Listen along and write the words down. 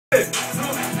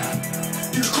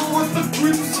И хората,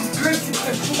 които са в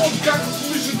кресите, чуват как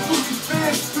между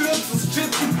другите стоят с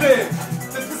четките.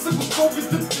 Те са готови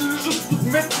да ти лежат под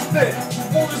метките.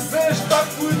 Говориш за неща,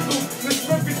 които не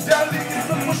сме видяли, и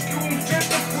за мъжки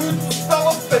момчета, които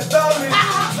стават педали.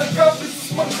 За габи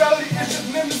с мангали,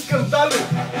 ежедневни скандали.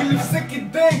 Или всеки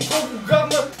ден колко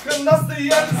гадна храна сте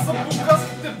яли за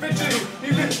бургаските вечери.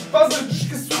 Или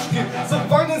пазарджишки сучки, за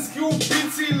вагненски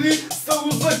убийци или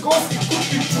старозагорски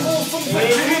кутки. Чувал съм за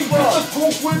киринката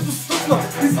колко е достъпна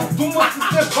и за думата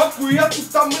трева, която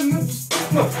там е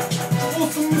недостъпна.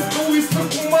 Чувал съм изгол и с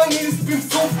наркомани и с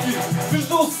пинцовки.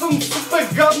 Виждал съм супер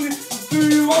гадни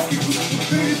татуировки,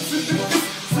 господиниците ти.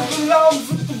 Съжалявам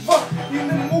за това и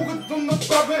не мога да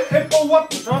направя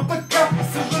епалата така.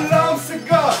 Съжалявам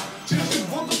сега, че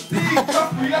живота ти е игра,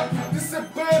 която ти се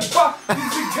преба.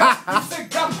 Ти сега,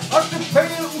 аз те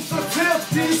пея от сърце,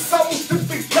 ти само ще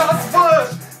приказваш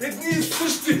едни и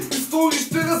същи истории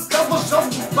ще разказваш.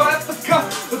 Аз го правя така,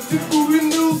 а ти дори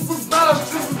не осъзнаваш,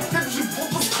 че за теб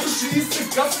живота свърши и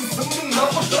сега се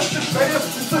заминаваш. Аз те пея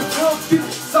от сърце, ти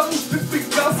само ще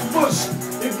приказваш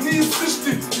едни и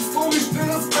същи истории ще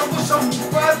разказваш. Аз го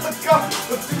правя така,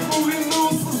 а ти дори не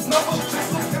осъзнаваш, че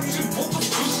за теб живота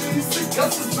свърши и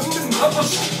сега се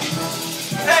заминаваш.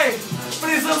 Ей!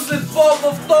 Влизам след двор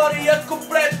във втория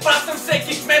куплет. Пратям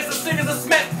всеки кмет за сига за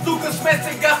смет. Тука сме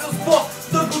сега с блок,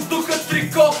 да го духа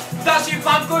трико. Даже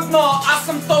Иванко едно, аз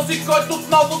съм този, който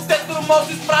отново те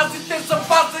тормози с фразите са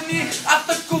пазени.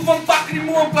 Атакувам пак,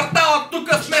 римувам квартала.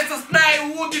 Тука сме с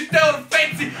най-лудите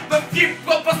орфейци. В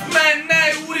хип-хопа сме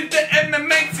най-лудите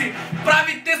емеменци.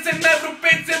 Правите се на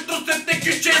европейци, трусете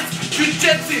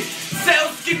кючеци.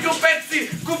 Селски гюбеци,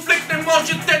 конфликт не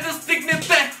можете да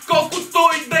стигнете, колкото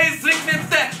и да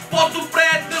изрикнете. По-добре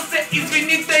е да се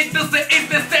извините и да се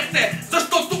изнесете,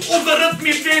 защото ударът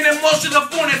ми вие не може да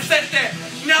понесете.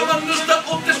 Няма нужда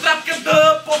от тетрадка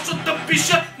да почна да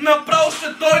пиша, направо ще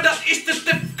дойда и ще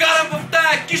те вкарам в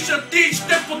тая киша. Ти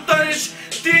ще потънеш,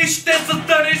 ти ще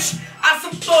затънеш, аз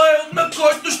съм той, на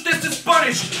който ще се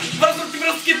спънеш. Вързвам ти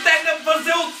връзките на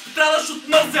възел, страдаш от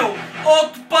мързел.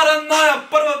 От параноя,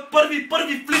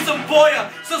 първи влизам в боя.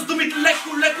 С думите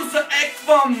леко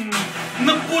заеквам.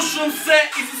 Напушвам се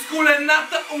и с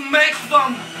колената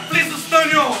умеквам. Влиза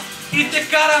Станю и те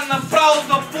кара направо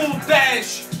да полудееш.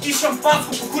 И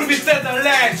шампанско по курвите да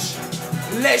лееш.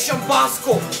 Ле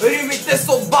шампанско, римите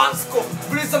са от банско.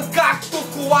 Влизам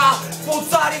както кола по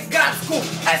Цариградско.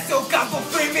 Се оказва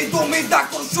в рими думи, да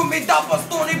куршуми, да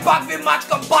бастуни. Пак ви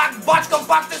мачкам, бачкам,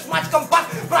 пак ще смачкам, пак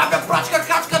правя прачка,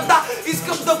 хачка, да.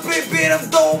 Искам да прибирам,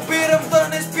 да обирам, да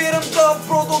не спирам, да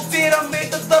продуцирам и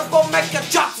да търпам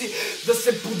мекачаци. Да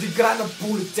се подигра на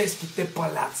полицейските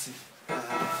паляци.